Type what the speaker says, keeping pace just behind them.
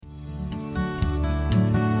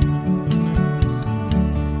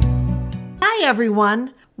Hi,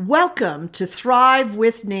 everyone. Welcome to Thrive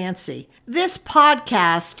with Nancy. This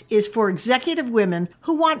podcast is for executive women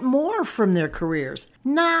who want more from their careers,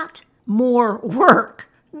 not more work.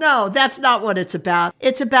 No, that's not what it's about.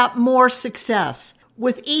 It's about more success.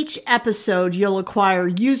 With each episode, you'll acquire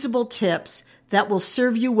usable tips that will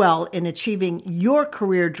serve you well in achieving your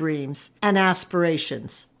career dreams and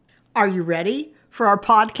aspirations. Are you ready for our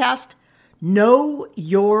podcast? Know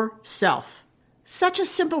yourself. Such a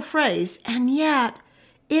simple phrase, and yet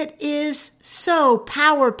it is so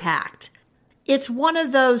power-packed. It's one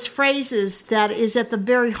of those phrases that is at the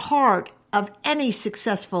very heart of any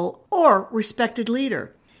successful or respected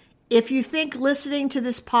leader. If you think listening to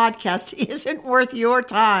this podcast isn't worth your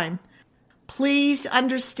time, please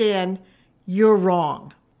understand you're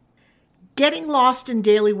wrong. Getting lost in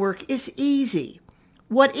daily work is easy.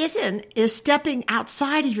 What isn't is stepping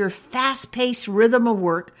outside of your fast-paced rhythm of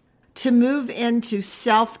work to move into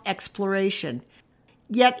self-exploration.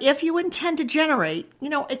 Yet if you intend to generate,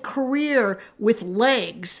 a career with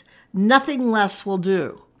legs, nothing less will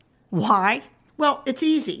do. Why? Well, it's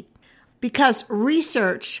easy. Because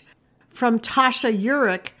research from Tasha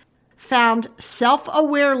Eurich found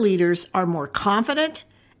self-aware leaders are more confident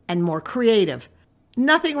and more creative.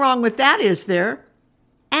 Nothing wrong with that, is there?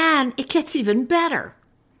 And it gets even better.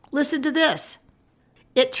 Listen to this.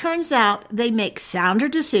 It turns out they make sounder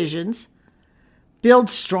decisions, build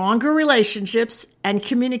stronger relationships, and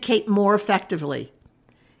communicate more effectively.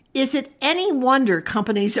 Is it any wonder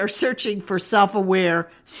companies are searching for self-aware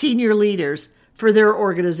senior leaders for their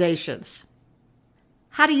organizations?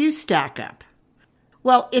 How do you stack up?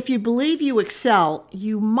 Well, if you believe you excel,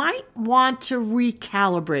 you might want to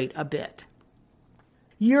recalibrate a bit.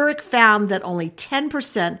 Eurich found that only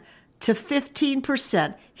 10% to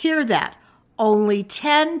 15%, hear that, only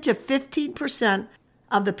 10 to 15%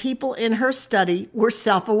 of the people in her study were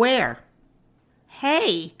self-aware.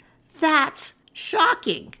 Hey, that's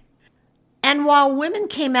shocking. And while women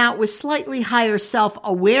came out with slightly higher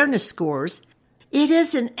self-awareness scores, it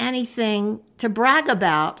isn't anything to brag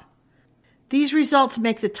about. These results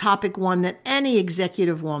make the topic one that any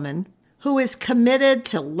executive woman who is committed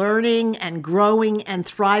to learning and growing and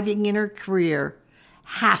thriving in her career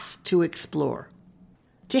has to explore.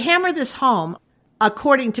 To hammer this home,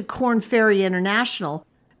 according to Korn Ferry International,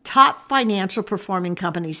 top financial performing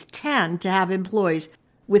companies tend to have employees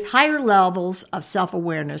with higher levels of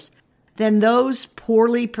self-awareness than those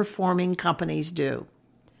poorly performing companies do.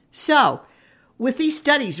 So, with these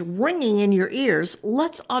studies ringing in your ears,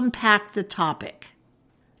 let's unpack the topic.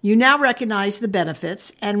 You now recognize the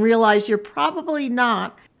benefits and realize you're probably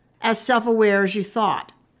not as self-aware as you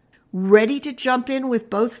thought. Ready to jump in with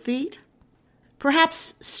both feet?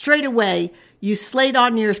 Perhaps straight away you slate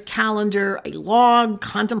on your calendar a long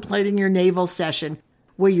contemplating your navel session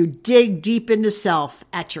where you dig deep into self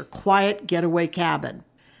at your quiet getaway cabin.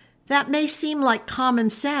 That may seem like common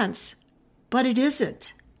sense, but it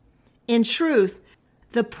isn't. In truth,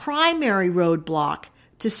 the primary roadblock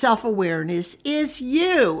to self-awareness is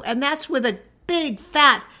you, and that's with a big,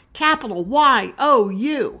 fat, capital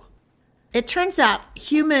Y-O-U. It turns out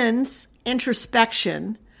humans'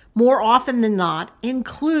 introspection, more often than not,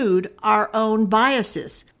 include our own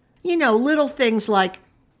biases. Little things like,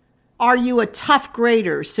 are you a tough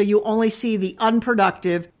grader so you only see the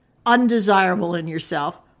unproductive, undesirable in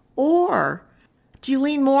yourself? Or do you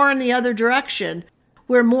lean more in the other direction,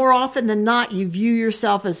 where more often than not you view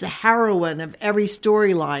yourself as the heroine of every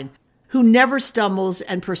storyline, who never stumbles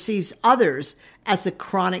and perceives others as the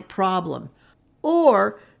chronic problem?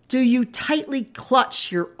 Or do you tightly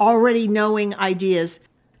clutch your already knowing ideas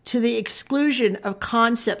to the exclusion of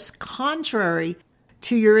concepts contrary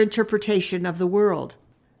to your interpretation of the world?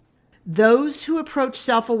 Those who approach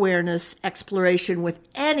self-awareness exploration with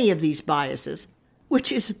any of these biases,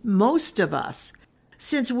 which is most of us,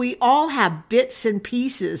 since we all have bits and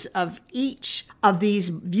pieces of each of these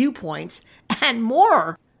viewpoints and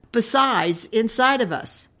more besides inside of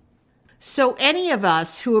us. So any of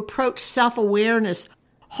us who approach self-awareness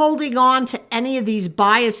holding on to any of these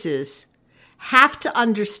biases have to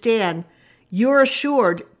understand you're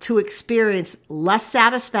assured to experience less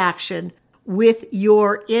satisfaction with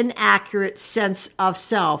your inaccurate sense of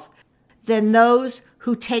self than those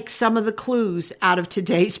who take some of the clues out of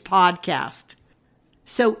today's podcast.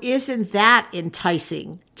 So isn't that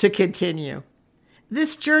enticing to continue?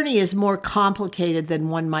 This journey is more complicated than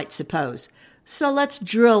one might suppose. So let's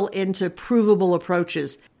drill into provable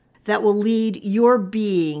approaches that will lead your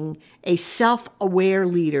being a self-aware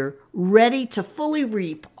leader ready to fully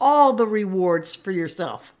reap all the rewards for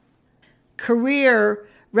yourself. Career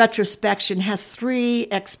retrospection has 3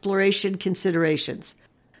 exploration considerations.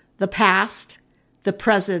 the past, the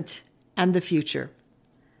present, and the future.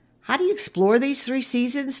 How do you explore these 3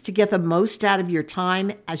 seasons to get the most out of your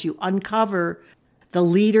time as you uncover the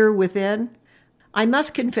leader within? I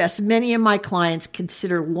must confess, many of my clients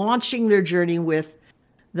consider launching their journey with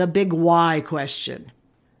the big why question.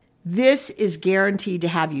 This is guaranteed to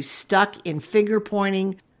have you stuck in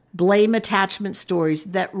finger-pointing, blame attachment stories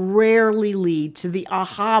that rarely lead to the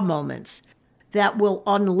aha moments that will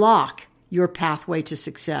unlock your pathway to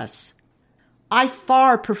success. I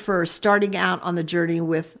far prefer starting out on the journey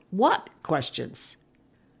with what questions.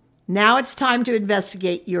 Now it's time to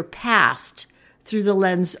investigate your past through the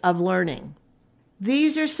lens of learning.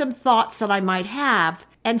 These are some thoughts that I might have,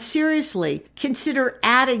 and seriously, consider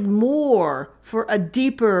adding more for a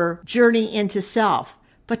deeper journey into self.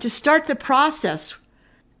 But to start the process,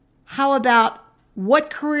 how about what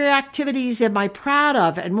career activities am I proud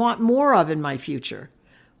of and want more of in my future?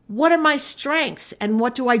 What are my strengths and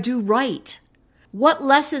what do I do right? What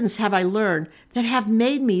lessons have I learned that have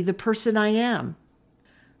made me the person I am?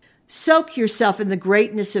 Soak yourself in the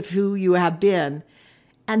greatness of who you have been,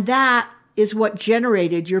 and that is what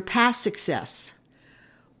generated your past success.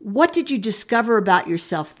 What did you discover about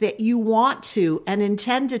yourself that you want to and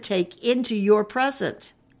intend to take into your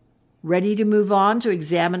present? Ready to move on to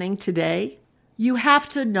examining today? You have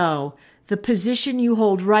to know the position you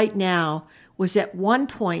hold right now was at one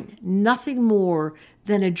point nothing more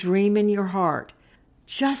than a dream in your heart,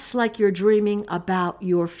 just like you're dreaming about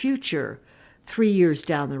your future 3 years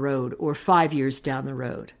down the road or 5 years down the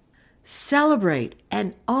road. Celebrate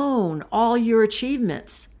and own all your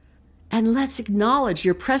achievements. And let's acknowledge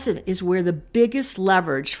your present is where the biggest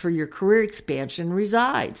leverage for your career expansion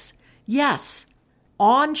resides. Yes,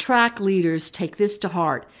 on-track leaders take this to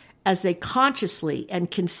heart as they consciously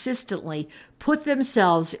and consistently put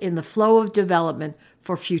themselves in the flow of development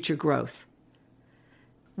for future growth.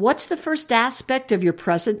 What's the first aspect of your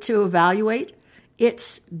present to evaluate?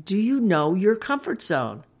 It's, do you know your comfort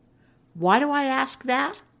zone? Why do I ask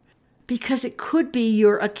that? Because it could be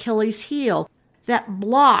your Achilles heel that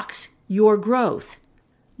blocks your growth.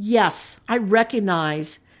 Yes, I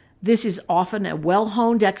recognize this is often a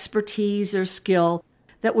well-honed expertise or skill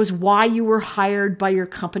that was why you were hired by your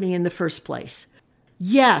company in the first place.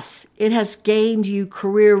 Yes, it has gained you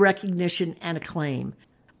career recognition and acclaim.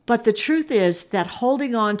 But the truth is that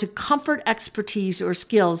holding on to comfort expertise or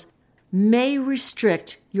skills may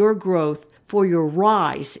restrict your growth for your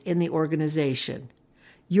rise in the organization.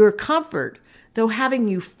 Your comfort, though having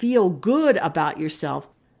you feel good about yourself,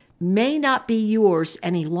 may not be yours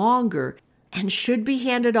any longer and should be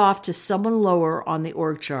handed off to someone lower on the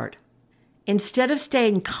org chart. Instead of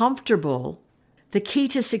staying comfortable, the key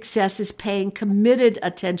to success is paying committed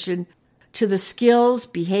attention to the skills,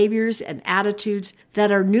 behaviors, and attitudes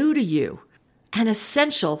that are new to you and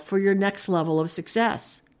essential for your next level of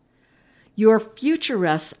success. Your future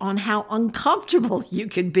rests on how uncomfortable you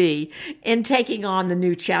can be in taking on the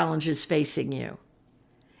new challenges facing you.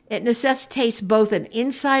 It necessitates both an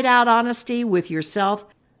inside-out honesty with yourself,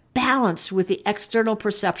 balanced with the external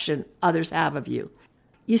perception others have of you.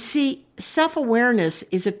 You see, self-awareness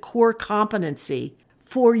is a core competency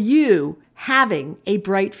for you having a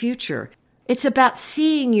bright future. It's about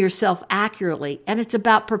seeing yourself accurately, and it's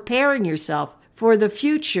about preparing yourself for the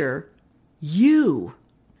future you.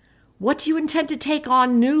 What do you intend to take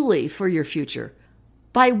on newly for your future?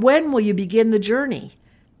 By when will you begin the journey?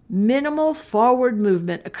 Minimal forward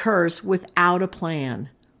movement occurs without a plan.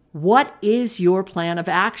 What is your plan of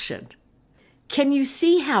action? Can you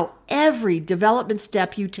see how every development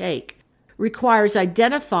step you take requires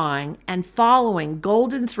identifying and following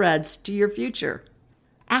golden threads to your future?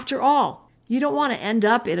 After all, you don't want to end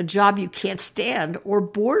up in a job you can't stand or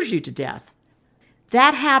bores you to death.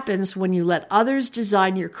 That happens when you let others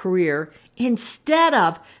design your career instead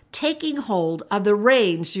of taking hold of the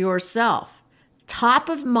reins yourself. Top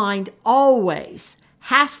of mind always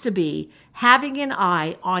has to be having an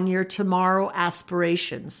eye on your tomorrow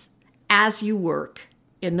aspirations as you work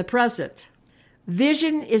in the present.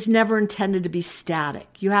 Vision is never intended to be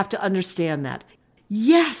static. You have to understand that.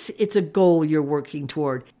 Yes, it's a goal you're working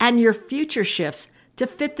toward, and your future shifts to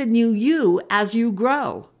fit the new you as you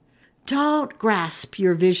grow. Don't grasp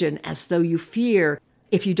your vision as though you fear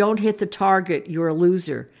if you don't hit the target, you're a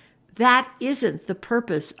loser. That isn't the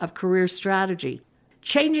purpose of career strategy.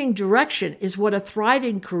 Changing direction is what a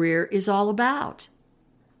thriving career is all about.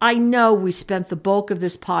 I know we spent the bulk of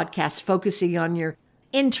this podcast focusing on your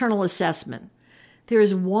internal assessment. There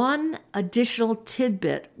is one additional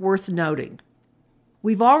tidbit worth noting.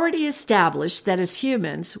 We've already established that as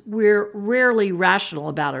humans, we're rarely rational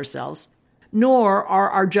about ourselves, nor are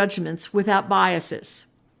our judgments without biases.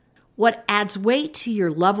 What adds weight to your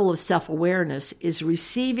level of self-awareness is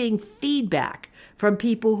receiving feedback from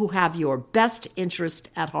people who have your best interest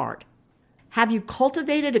at heart. Have you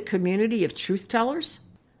cultivated a community of truth tellers?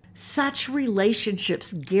 Such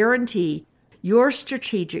relationships guarantee your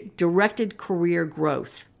strategic, directed career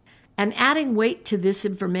growth. And adding weight to this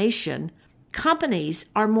information, companies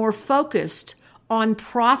are more focused on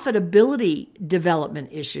profitability development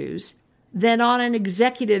issues than on an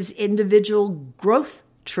executive's individual growth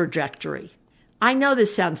trajectory. I know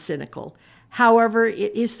this sounds cynical. However,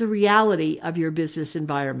 it is the reality of your business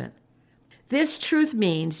environment. This truth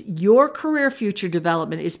means your career future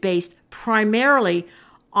development is based primarily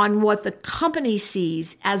on what the company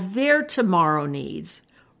sees as their tomorrow needs,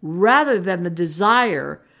 rather than the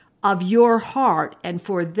desire of your heart and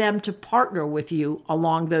for them to partner with you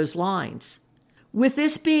along those lines. With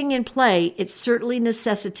this being in play, it certainly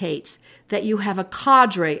necessitates that you have a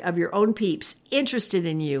cadre of your own peeps interested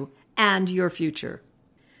in you and your future.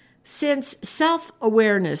 Since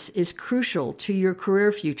self-awareness is crucial to your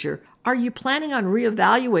career future, are you planning on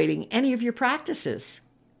reevaluating any of your practices?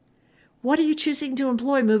 What are you choosing to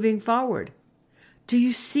employ moving forward? Do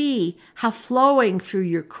you see how flowing through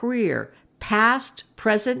your career, past,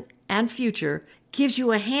 present, and future, gives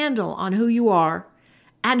you a handle on who you are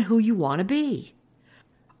and who you want to be?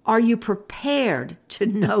 Are you prepared to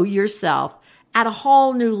know yourself at a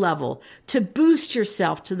whole new level, to boost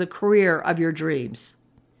yourself to the career of your dreams?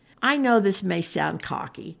 I know this may sound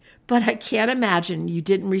cocky, but I can't imagine you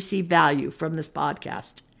didn't receive value from this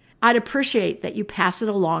podcast. I'd appreciate that you pass it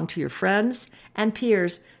along to your friends and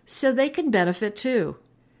peers so they can benefit too.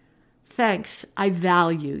 Thanks, I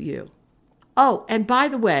value you. Oh, and by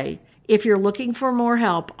the way, if you're looking for more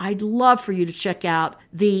help, I'd love for you to check out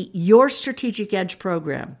the Your Strategic Edge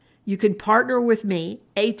program. You can partner with me,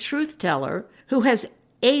 a truth teller who has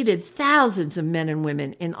aided thousands of men and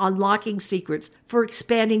women in unlocking secrets for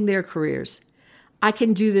expanding their careers. I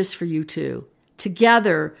can do this for you too.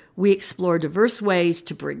 Together, we explore diverse ways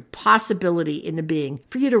to bring possibility into being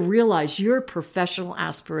for you to realize your professional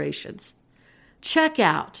aspirations. Check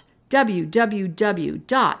out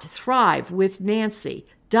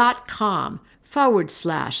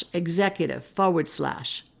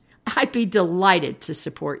www.thrivewithnancy.com/executive/. I'd be delighted to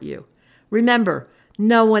support you. Remember,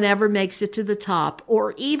 no one ever makes it to the top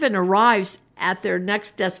or even arrives at their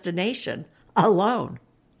next destination alone.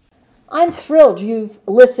 I'm thrilled you've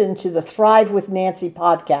listened to the Thrive with Nancy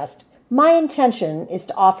podcast. My intention is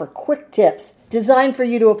to offer quick tips designed for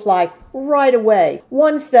you to apply right away,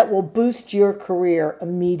 ones that will boost your career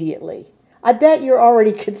immediately. I bet you're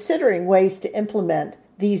already considering ways to implement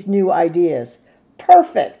these new ideas.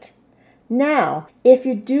 Perfect! Now, if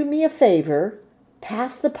you do me a favor,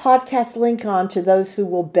 pass the podcast link on to those who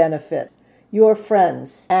will benefit, your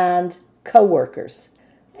friends and coworkers.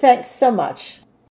 Thanks so much.